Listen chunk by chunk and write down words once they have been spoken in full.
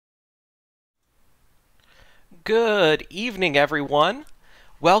Good evening, everyone.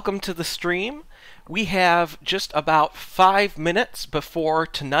 Welcome to the stream. We have just about 5 minutes before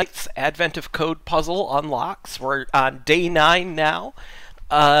tonight's Advent of Code puzzle unlocks. We're on day 9 now.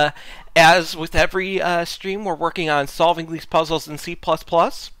 Uh, as with every stream, we're working on solving these puzzles in C++.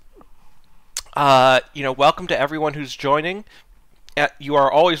 Welcome to everyone who's joining. You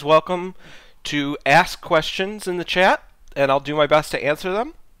are always welcome to ask questions in the chat, and I'll do my best to answer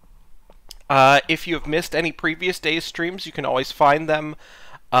them. If you have missed any previous day's streams, you can always find them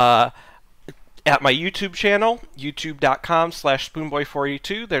at my YouTube channel,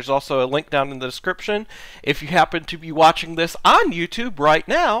 youtube.com/spoonboy42. There's also a link down in the description. If you happen to be watching this on YouTube right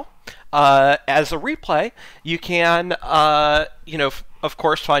now, as a replay, you can, of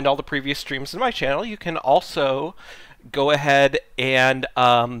course, find all the previous streams in my channel. You can also go ahead and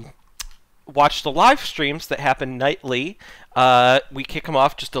watch the live streams that happen nightly. We kick them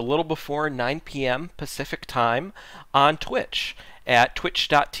off just a little before 9 p.m. Pacific time on Twitch at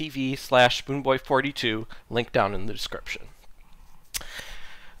twitch.tv/spoonboy42, link down in the description.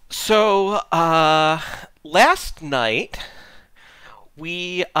 So, last night,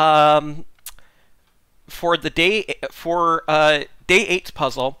 we, for day 8's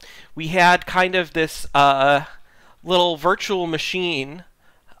puzzle, we had kind of this little virtual machine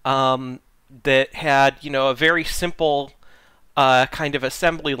that had, a very simple kind of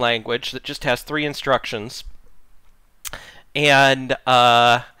assembly language that just has 3 instructions. And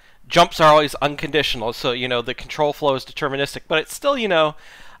jumps are always unconditional, so, the control flow is deterministic. But it's still,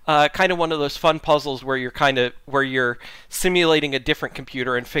 kind of one of those fun puzzles where you're simulating a different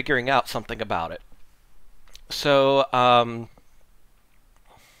computer and figuring out something about it. So,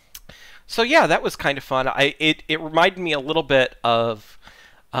 yeah, that was kind of fun. It reminded me a little bit of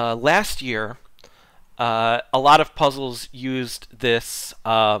last year. A lot of puzzles used this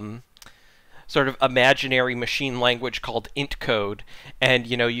sort of imaginary machine language called int code, and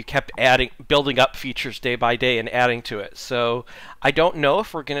you kept building up features day by day and adding to it. So I don't know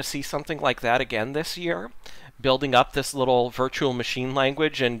if we're going to see something like that again this year, building up this little virtual machine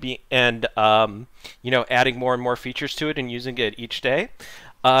language and adding more and more features to it and using it each day.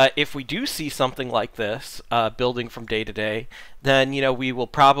 If we do see something like this, building from day to day, then we will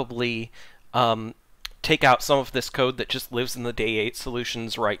probably take out some of this code that just lives in the day 8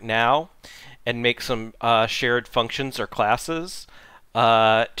 solutions right now and make some shared functions or classes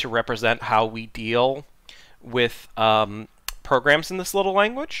to represent how we deal with programs in this little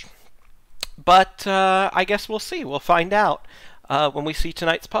language. But I guess we'll see. We'll find out when we see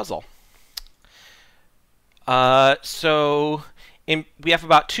tonight's puzzle. We have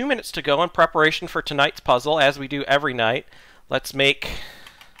about 2 minutes to go in preparation for tonight's puzzle, as we do every night. Let's make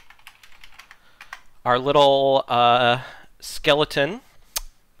our little skeleton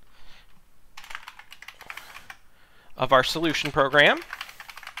of our solution program.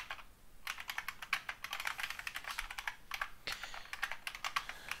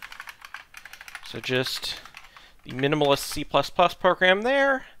 So just the minimalist C++ program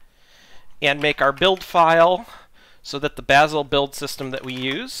there, and make our build file so that the Bazel build system that we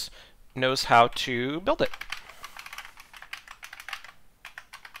use knows how to build it.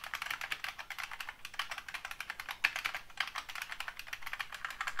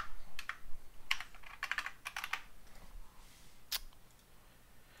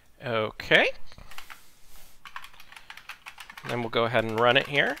 Okay. Then we'll go ahead and run it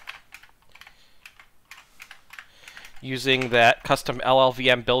here using that custom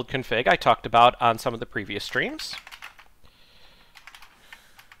LLVM build config I talked about on some of the previous streams.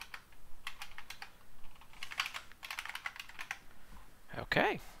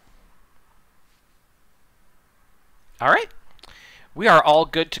 Okay. All right. We are all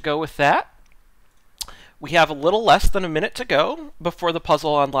good to go with that. We have a little less than a minute to go before the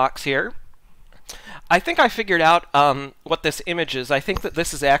puzzle unlocks here. I think I figured out what this image is. I think that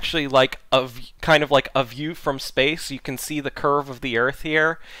this is actually like kind of like a view from space. You can see the curve of the Earth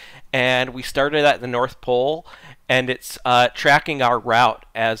here, and we started at the North Pole, and it's tracking our route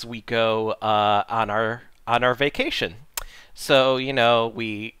as we go on our vacation. So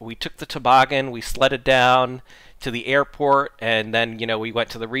we took the toboggan, we sledded down to the airport, and then we went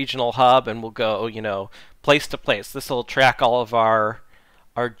to the regional hub, and we'll go place to place. This will track all of our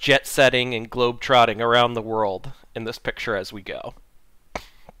jet setting and globe trotting around the world in this picture as we go.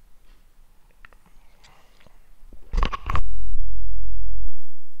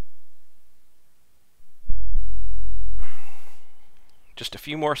 Just a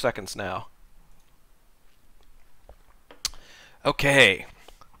few more seconds now. Okay.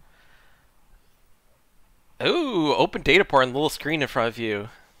 Ooh, open data port on the little screen in front of you.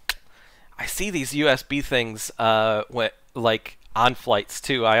 I see these USB things like on flights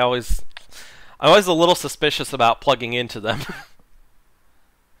too. I'm always a little suspicious about plugging into them.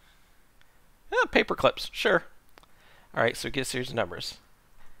 Paper clips, sure. All right, so we get a series of numbers.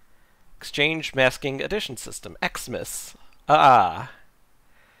 Exchange Masking Addition System, Xmas.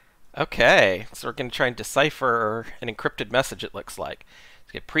 Okay, so we're going to try and decipher an encrypted message, it looks like.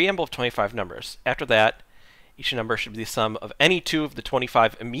 Let's get preamble of 25 numbers. After that, each number should be the sum of any two of the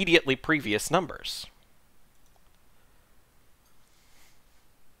 25 immediately previous numbers.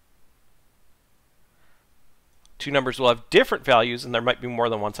 Two numbers will have different values, and there might be more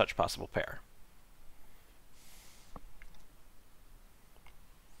than one such possible pair.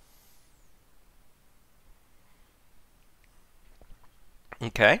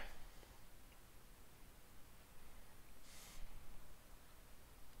 Okay.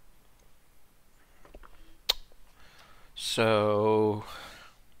 So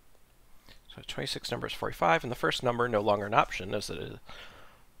 26 numbers 45, and the first number, no longer an option, as it is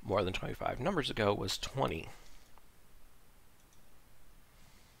more than 25 numbers ago, was 20.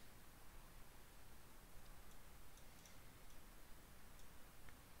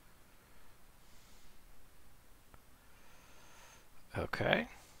 Okay.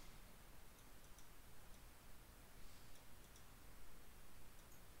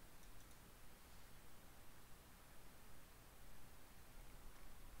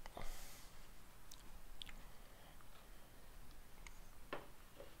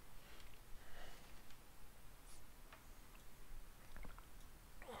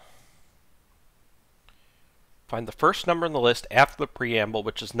 Find the first number in the list after the preamble,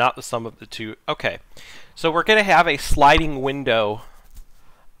 which is not the sum of the two. Okay, so we're going to have a sliding window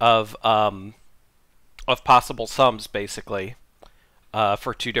of possible sums, basically,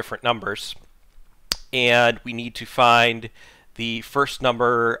 for two different numbers, and we need to find the first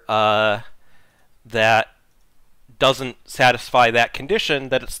number that doesn't satisfy that condition,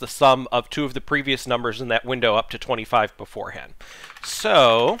 that it's the sum of two of the previous numbers in that window up to 25 beforehand.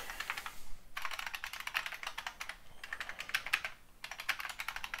 So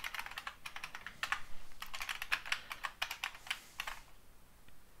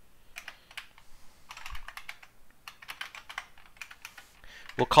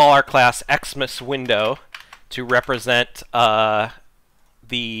we'll call our class Xmas window to represent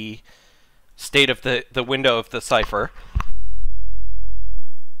the state of the window of the cipher.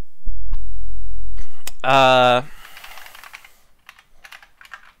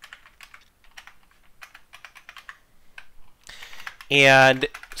 And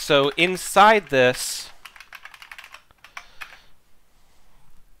so inside this,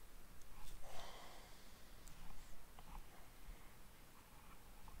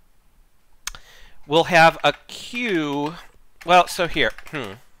 we'll have a queue. Well, so here.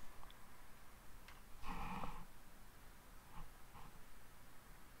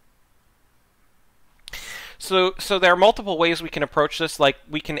 So there are multiple ways we can approach this. Like,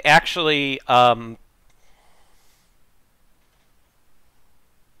 we can actually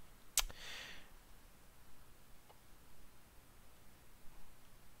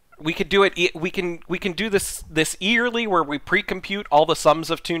we could do it. We can do this yearly, where we pre-compute all the sums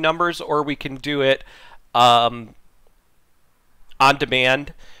of two numbers, or we can do it on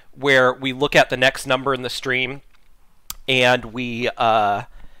demand, where we look at the next number in the stream and we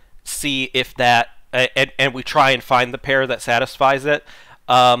see if that and we try and find the pair that satisfies it.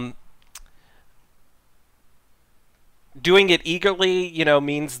 Doing it eagerly,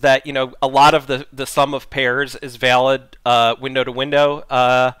 means that a lot of the sum of pairs is valid window to window,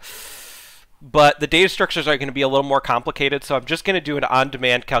 but the data structures are going to be a little more complicated. So I'm just going to do an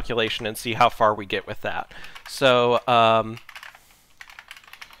on-demand calculation and see how far we get with that. So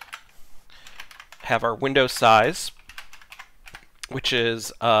have our window size, which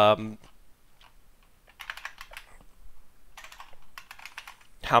is how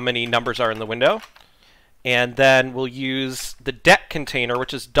many numbers are in the window. And then we'll use the det container,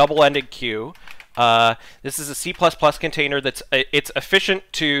 which is double-ended queue. This is a C++ container it's efficient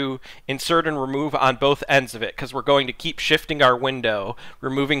to insert and remove on both ends of it, because we're going to keep shifting our window,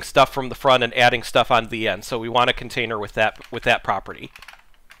 removing stuff from the front and adding stuff on the end. So we want a container with that property.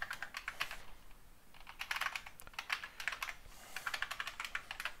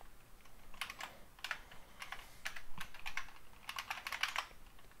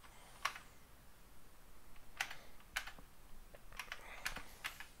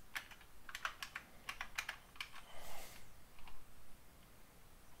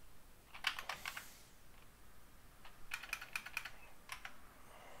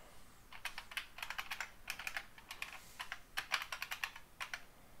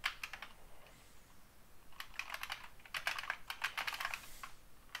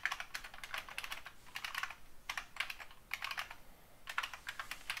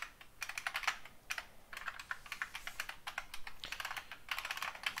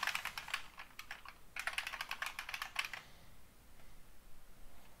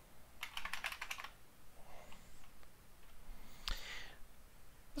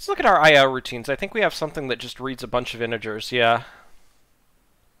 Let's look at our IO routines. I think we have something that just reads a bunch of integers. Yeah.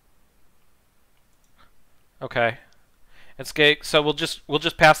 Okay. It's good. So we'll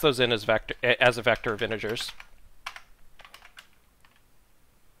just pass those in as a vector of integers.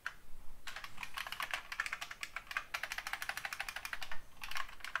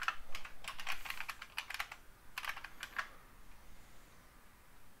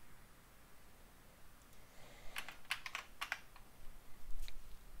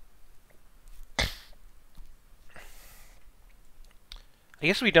 I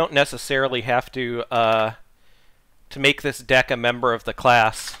guess we don't necessarily have to make this deck a member of the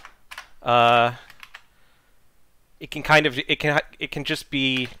class. It can kind of it can just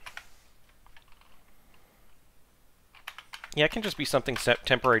be, yeah, it can just be something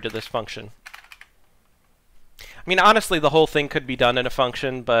temporary to this function. I mean, honestly, the whole thing could be done in a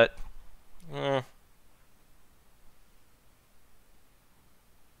function, but I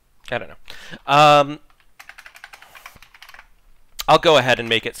don't know. I'll go ahead and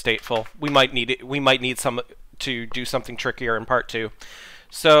make it stateful. We might need it. We might need some to do something trickier in part 2.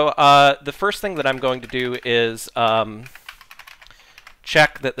 So the first thing that I'm going to do is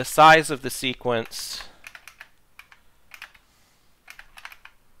check that the size of the sequence.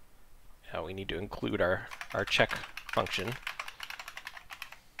 Oh, we need to include our check function.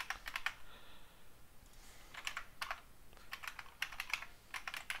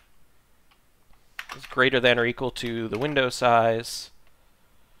 Is greater than or equal to the window size.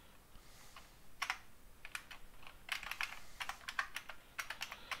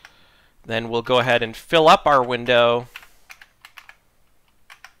 Then we'll go ahead and fill up our window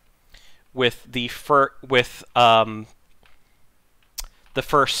with the first,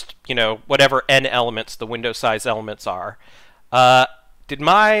 you know, whatever n elements the window size elements are. Did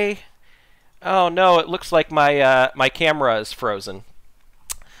my... Oh no, it looks like my my camera is frozen.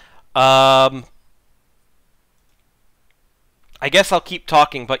 I guess I'll keep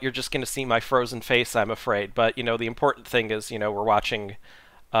talking, but you're just going to see my frozen face, I'm afraid. But, you know, the important thing is, you know, we're watching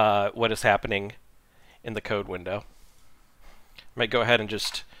what is happening in the code window. I might go ahead and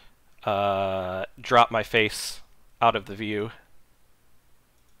just drop my face out of the view.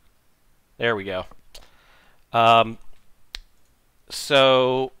 There we go.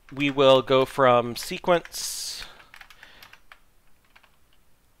 So we will go from sequence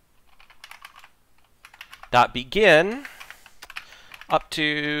dot begin up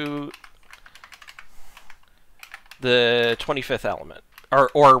to the 25th element,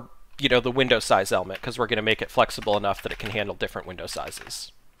 or you know, the window size element, because we're going to make it flexible enough that it can handle different window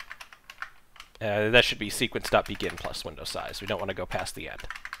sizes. That should be sequence.begin plus window size. We don't want to go past the end.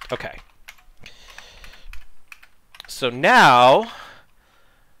 Okay. So now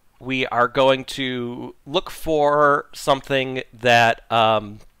we are going to look for something that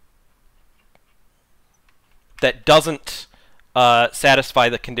that doesn't satisfy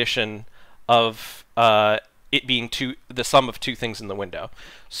the condition of it being the sum of two things in the window.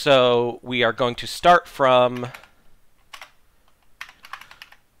 So we are going to start from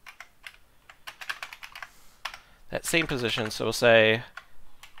that same position. So we'll say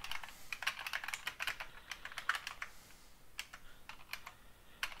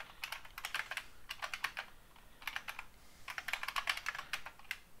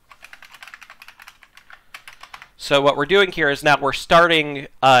so what we're doing here is now we're starting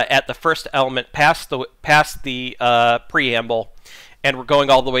at the first element past the preamble, and we're going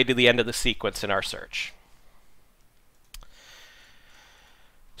all the way to the end of the sequence in our search.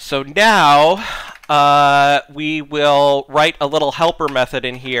 So now we will write a little helper method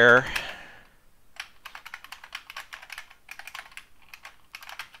in here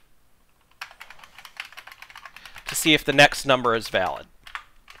to see if the next number is valid.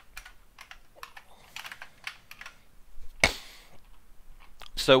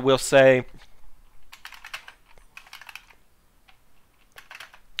 So we'll say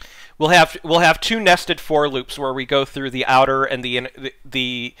we'll have two nested for loops where we go through the outer and the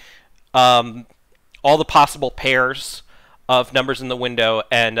all the possible pairs of numbers in the window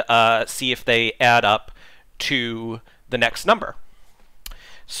and see if they add up to the next number.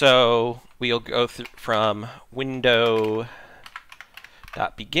 So we'll go through from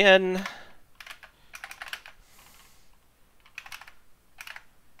window.begin.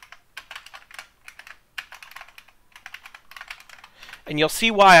 And you'll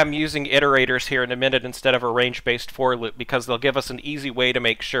see why I'm using iterators here in a minute instead of a range-based for loop, because they'll give us an easy way to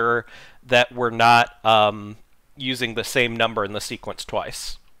make sure that we're not using the same number in the sequence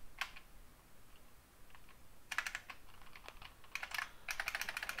twice.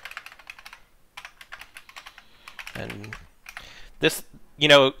 And this, you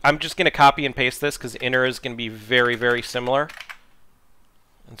know, I'm just going to copy and paste this because inner is going to be very, very similar.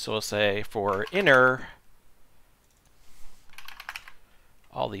 And so we'll say for inner,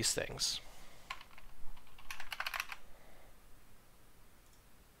 all these things.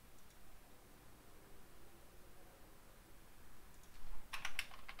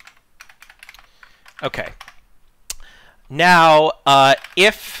 Okay. Now,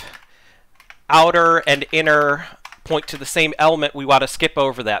 if outer and inner point to the same element, we want to skip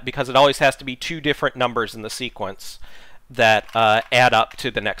over that because it always has to be two different numbers in the sequence that add up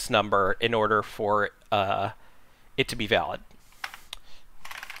to the next number in order for it to be valid.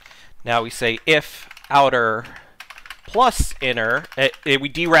 Now we say if outer plus inner, we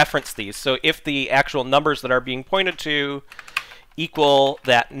dereference these. So if the actual numbers that are being pointed to equal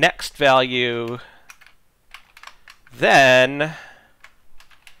that next value, then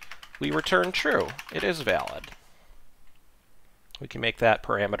we return true. It is valid. We can make that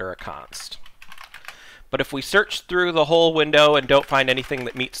parameter a const. But if we search through the whole window and don't find anything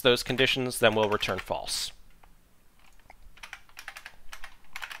that meets those conditions, then we'll return false.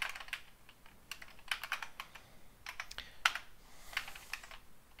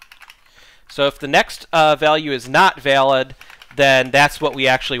 So if the next value is not valid, then that's what we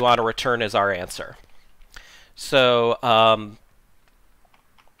actually want to return as our answer. So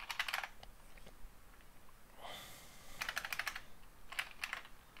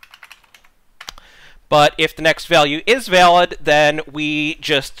but if the next value is valid, then we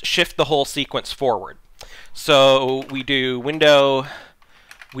just shift the whole sequence forward. So we do window,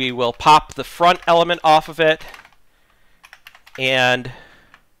 we will pop the front element off of it, and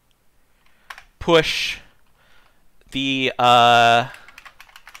push the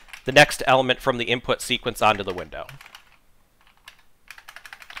next element from the input sequence onto the window.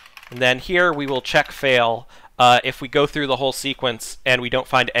 And then here we will check fail if we go through the whole sequence and we don't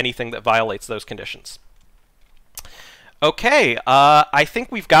find anything that violates those conditions. Okay, I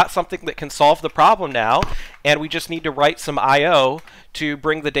think we've got something that can solve the problem now, and we just need to write some I/O to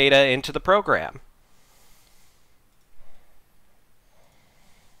bring the data into the program.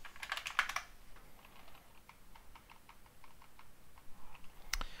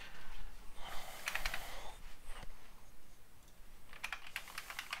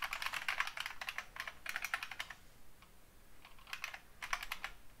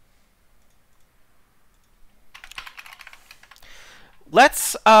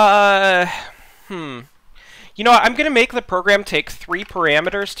 Let's, you know, I'm going to make the program take 3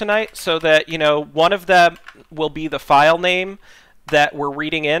 parameters tonight so that, you know, one of them will be the file name that we're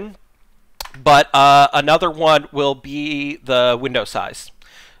reading in, but another one will be the window size.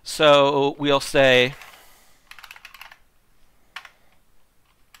 So we'll say,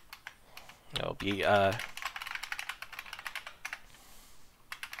 it'll be,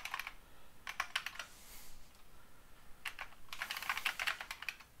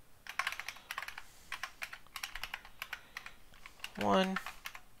 one.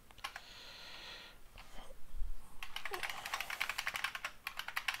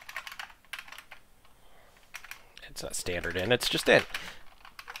 It's a standard in, it's just in.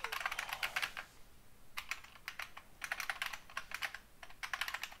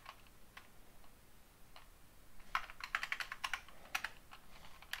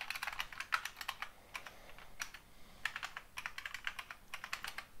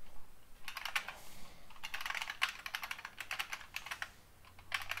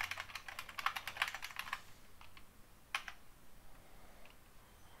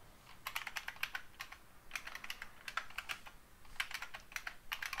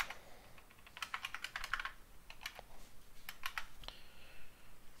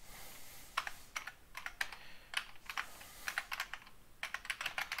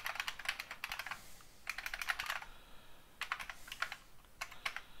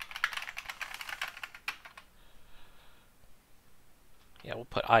 Yeah, we'll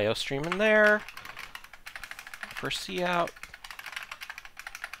put IO stream in there for cout.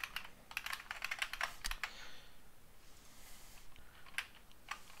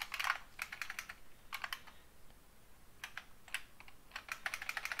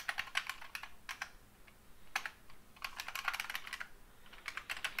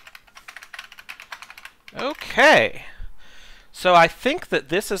 Okay, so I think that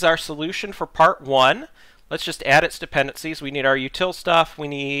this is our solution for part 1. Let's just add its dependencies. We need our util stuff, we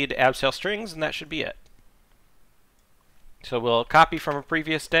need absale strings, and that should be it. So we'll copy from a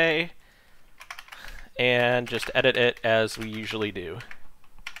previous day and just edit it as we usually do.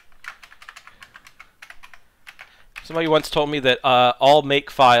 Somebody once told me that all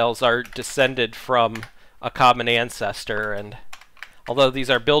make files are descended from a common ancestor, and Although these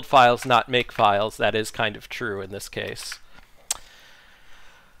are build files, not make files, that is kind of true in this case.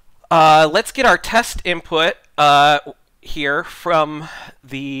 Let's get our test input here from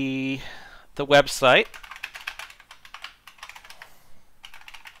the website.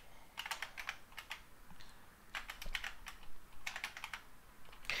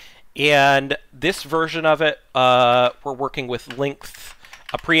 And this version of it, we're working with length,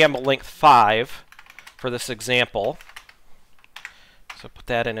 a preamble length 5 for this example. So put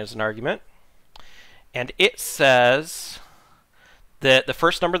that in as an argument. And it says that the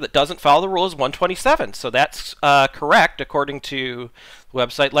first number that doesn't follow the rule is 127. So that's correct according to the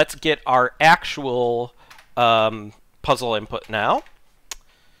website. Let's get our actual puzzle input now.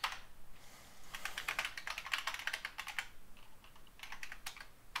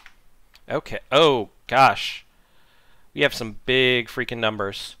 Okay. Oh, gosh. We have some big freaking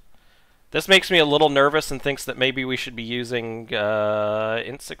numbers. This makes me a little nervous and thinks that maybe we should be using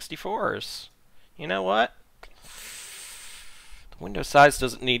int64s. You know what? The window size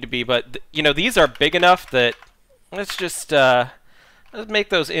doesn't need to be, but you know, these are big enough that let's just let's make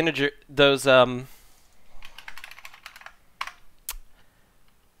those integer let's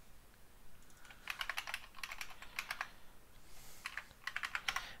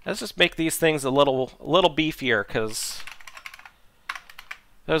just make these things a little beefier, because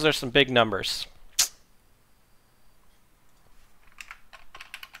those are some big numbers.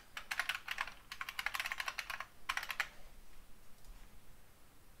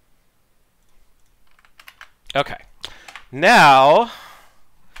 Okay. Now,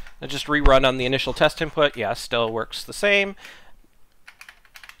 I'll just rerun on the initial test input. Yeah, still works the same.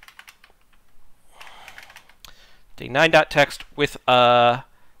 Day9.text with a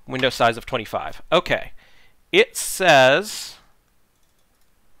window size of 25. Okay. It says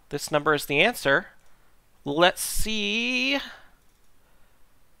this number is the answer. Let's see.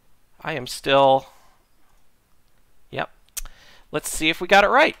 I am still... Yep. Let's see if we got it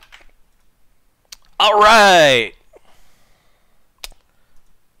right. All right.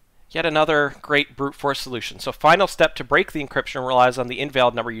 Yet another great brute force solution. So final step to break the encryption relies on the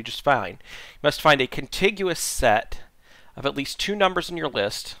invalid number you just found. You must find a contiguous set of at least 2 numbers in your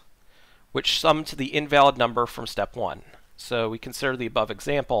list which sum to the invalid number from step 1. So we consider the above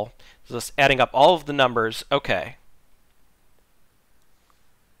example. So this adding up all of the numbers. Okay.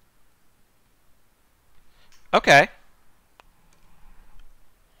 Okay.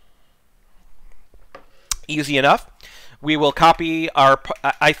 Easy enough. We will copy our,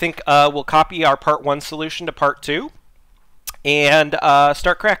 I think we'll copy our part 1 solution to part 2 and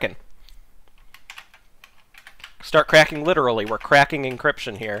start cracking. Start cracking literally. We're cracking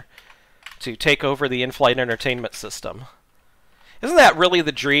encryption here to take over the in-flight entertainment system. Isn't that really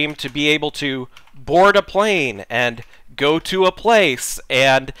the dream, to be able to board a plane and go to a place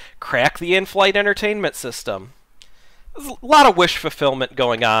and crack the in-flight entertainment system? There's a lot of wish fulfillment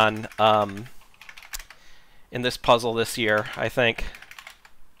going on in this puzzle this year, I think.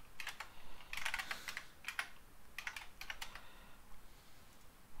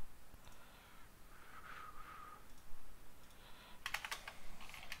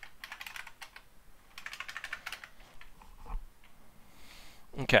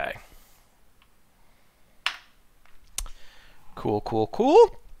 Okay. Cool, cool,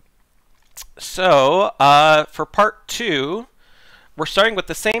 cool. So, for part 2, we're starting with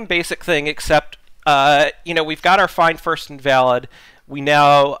the same basic thing, except you know, we've got our find first invalid. We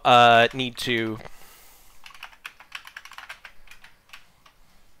now need to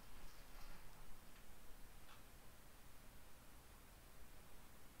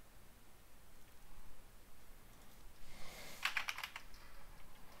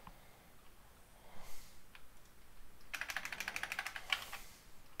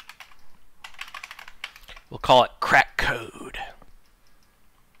we'll call it crack code.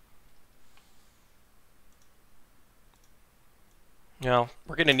 Now,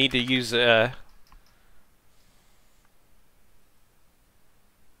 we're going to need to use a...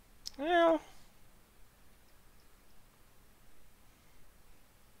 Well...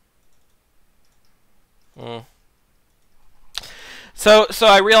 So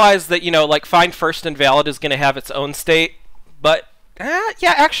I realized that, you know, like, find first invalid is going to have its own state, but...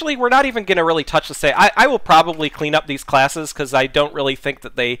 yeah, actually, we're not even going to really touch the state. I will probably clean up these classes, because I don't really think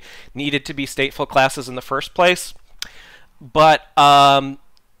that they needed to be stateful classes in the first place. But our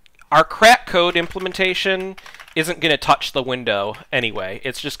crack code implementation isn't going to touch the window anyway.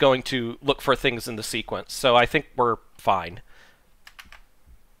 It's just going to look for things in the sequence. So I think we're fine.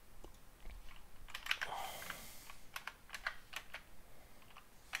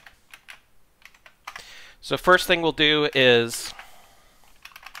 So first thing we'll do is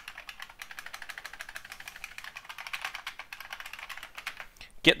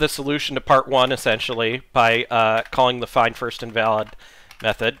get the solution to part 1 essentially by calling the find first invalid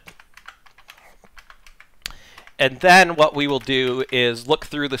method. And then what we will do is look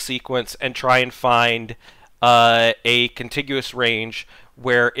through the sequence and try and find a contiguous range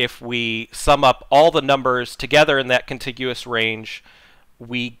where if we sum up all the numbers together in that contiguous range,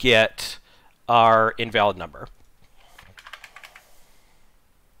 we get our invalid number.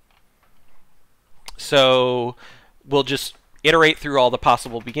 So we'll just iterate through all the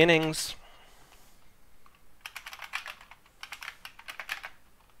possible beginnings.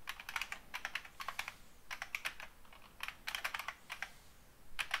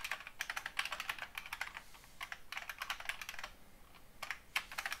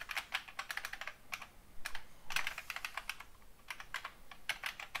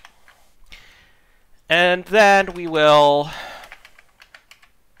 And then we will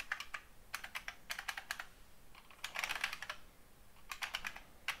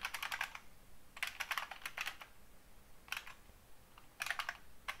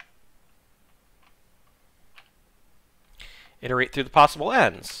iterate through the possible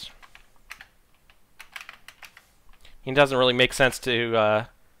ends. It doesn't really make sense to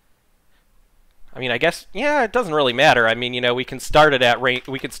I mean, I guess, yeah, it doesn't really matter. I mean, you know, we can start it at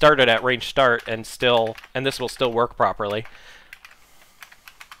range start and this will still work properly.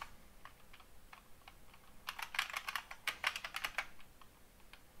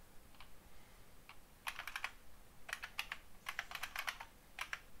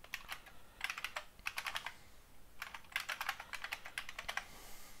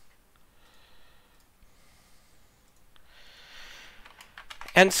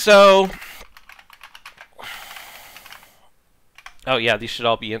 And so, oh yeah, these should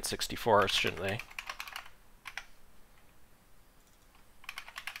all be int 64s, shouldn't they?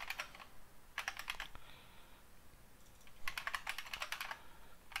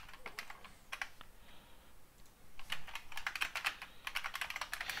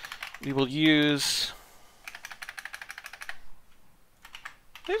 We will use,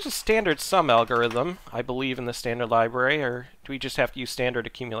 there's a standard sum algorithm, I believe, in the standard library, or do we just have to use standard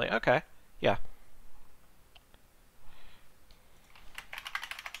accumulate? Okay, yeah.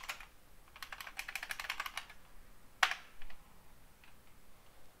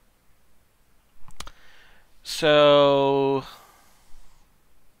 So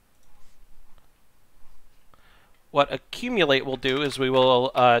what accumulate will do is we will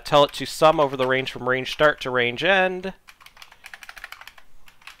tell it to sum over the range from range start to range end.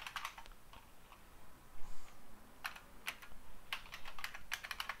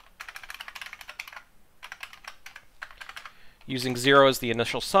 Using 0 as the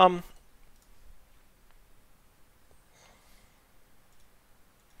initial sum.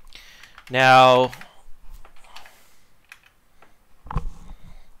 Now,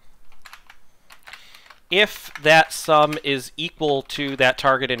 if that sum is equal to that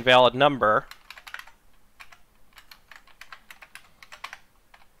target invalid number,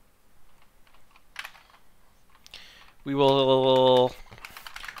 we will,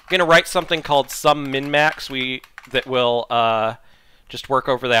 we're going to write something called sum min-max that will just work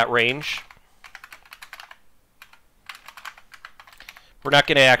over that range. We're not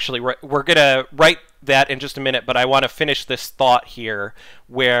going to actually we're going to write that in just a minute, but I want to finish this thought here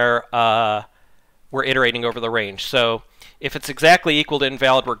where we're iterating over the range. So if it's exactly equal to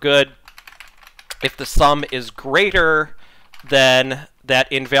invalid, we're good. If the sum is greater than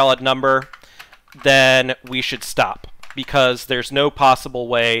that invalid number, then we should stop, because there's no possible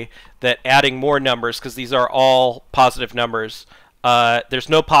way that adding more numbers, because these are all positive numbers, there's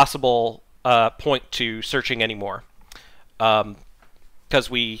no possible point to searching anymore, because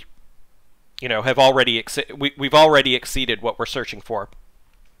we, you know, have already we've already exceeded what we're searching for.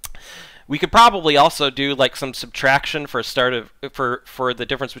 We could probably also do like some subtraction for for the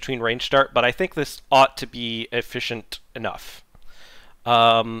difference between range start, but I think this ought to be efficient enough.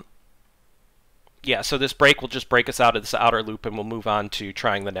 Yeah, so this break will just break us out of this outer loop, and we'll move on to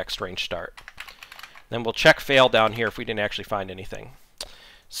trying the next range start. Then we'll check fail down here if we didn't actually find anything.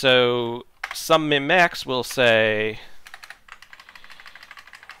 So sum min max will say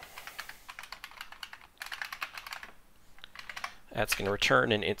that's going to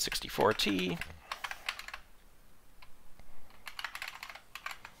return an int64t.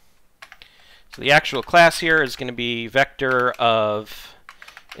 So the actual class here is going to be vector of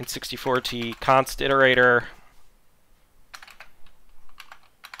int64t const iterator.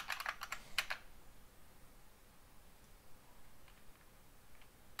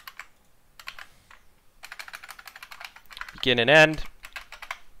 Begin and end.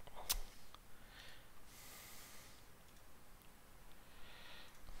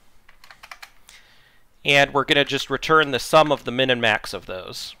 and we're going to just return the sum of the min and max of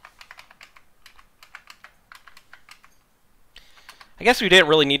those. I guess we didn't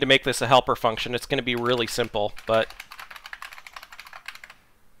really need to make this a helper function. It's going to be really simple, but...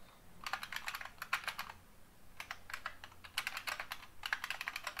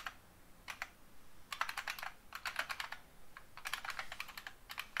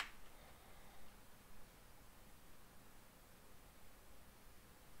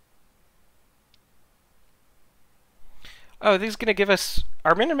 Oh, these going to give us...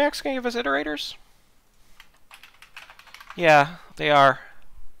 Are min and max going to give us iterators? Yeah, they are.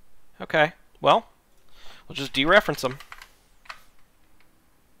 Okay, well, we'll just dereference them.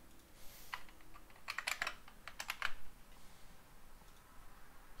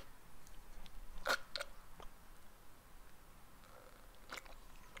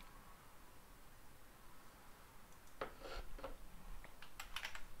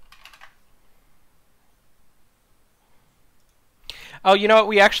 Oh, you know what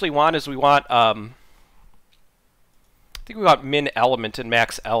we actually want is we want, I think we want min element and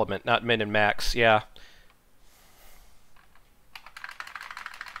max element, not min and max, yeah.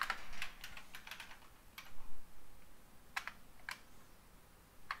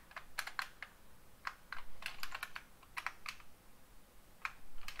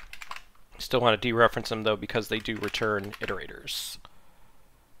 Still want to dereference them, though, because they do return iterators.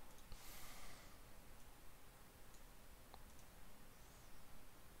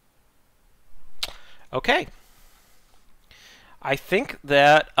 Okay. I think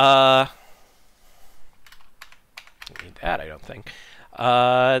that, need that, I don't think.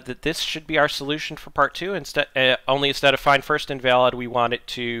 That this should be our solution for part 2. Instead, only instead of find first invalid, we want it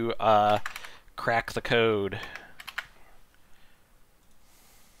to crack the code.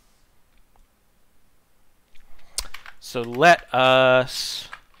 So let us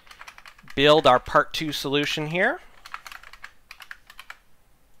build our part 2 solution here.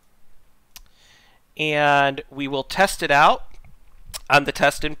 And we will test it out on the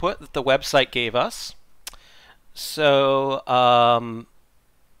test input that the website gave us. So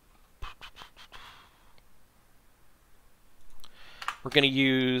we're going to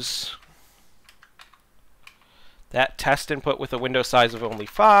use that test input with a window size of only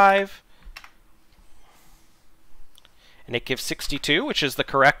 5. And it gives 62, which is the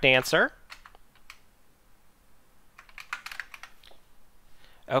correct answer.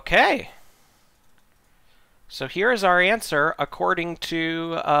 Okay. So here is our answer according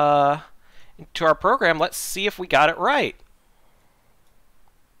to our program. Let's see if we got it right.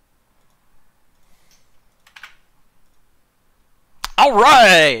 All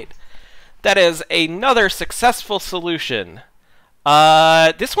right! That is another successful solution.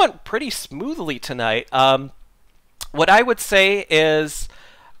 This went pretty smoothly tonight. What I would say is,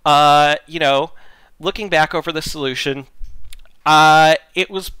 you know, looking back over the solution, it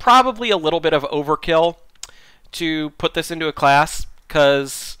was probably a little bit of overkill to put this into a class,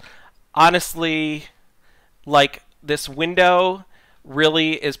 because honestly, like, this window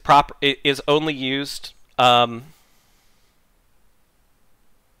really is only used in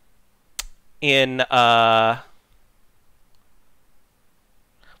well,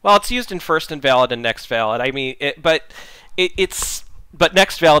 it's used in first invalid and next valid. I mean, but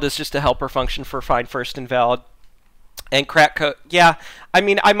next valid is just a helper function for find first invalid. And crack code, yeah, I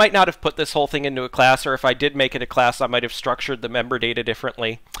mean, I might not have put this whole thing into a class, or if I did make it a class, I might have structured the member data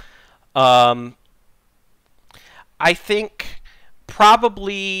differently. I think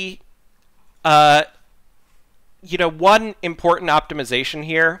probably, you know, one important optimization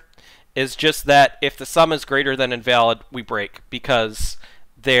here is just that if the sum is greater than invalid, we break, because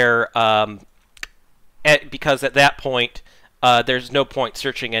because at that point, there's no point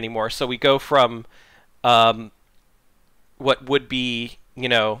searching anymore. So we go from what would be, you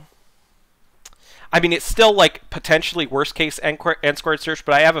know, I mean, it's still like potentially worst case n-squared search,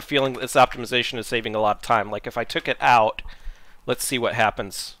 but I have a feeling that this optimization is saving a lot of time. Like if I took it out, let's see what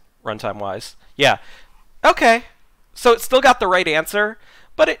happens runtime wise. Yeah, okay, so it still got the right answer,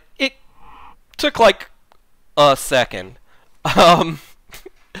 but it took like a second.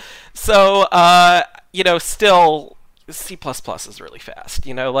 So you know, still C++ is really fast.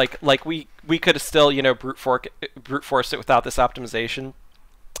 You know, like we could have still, you know, brute force it without this optimization.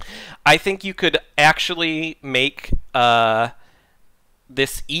 I think you could actually make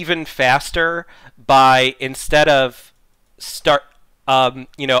this even faster by, instead of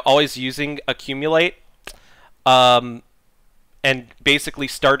you know, always using accumulate, and basically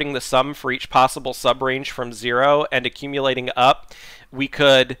starting the sum for each possible subrange from 0 and accumulating up, we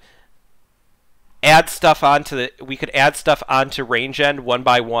could add stuff onto range end one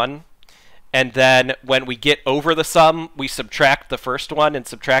by one, and then when we get over the sum, we subtract the first one and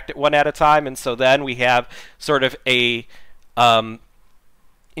subtract it one at a time. And so then we have sort of a,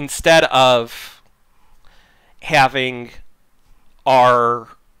 instead of having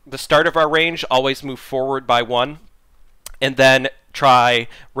the start of our range always move forward by 1, and then try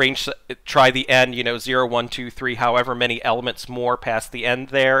the end, 0, 1, 2, 3, however many elements more past the end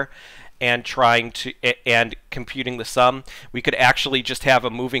there, and computing the sum. We could actually just have a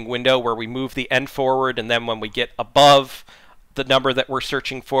moving window where we move the end forward, and then when we get above the number that we're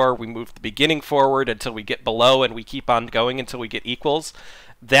searching for, we move the beginning forward until we get below, and we keep on going until we get equals.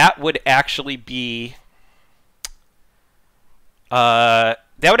 That would actually be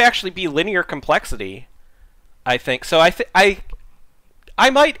linear complexity, I think. So I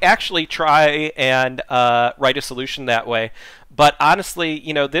might actually try and write a solution that way. But honestly,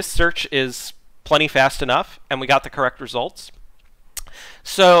 this search is plenty fast enough, and we got the correct results.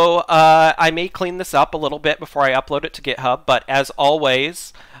 So I may clean this up a little bit before I upload it to GitHub, but as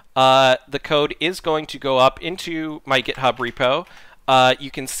always, the code is going to go up into my GitHub repo.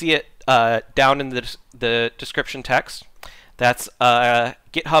 You can see it down in the description text. That's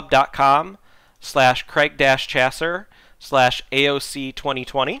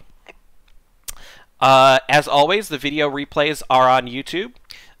github.com/Craig-Chasseur/AOC2020. As always, the video replays are on YouTube.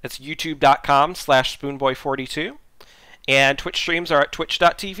 It's youtube.com/spoonboy42. And Twitch streams are at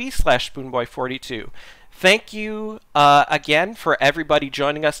twitch.tv/spoonboy42. Thank you again for everybody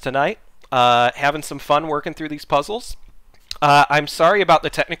joining us tonight, having some fun working through these puzzles. I'm sorry about the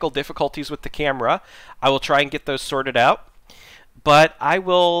technical difficulties with the camera. I will try and get those sorted out. But I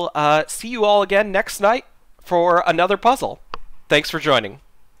will see you all again next night for another puzzle. Thanks for joining.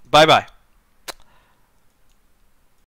 Bye-bye.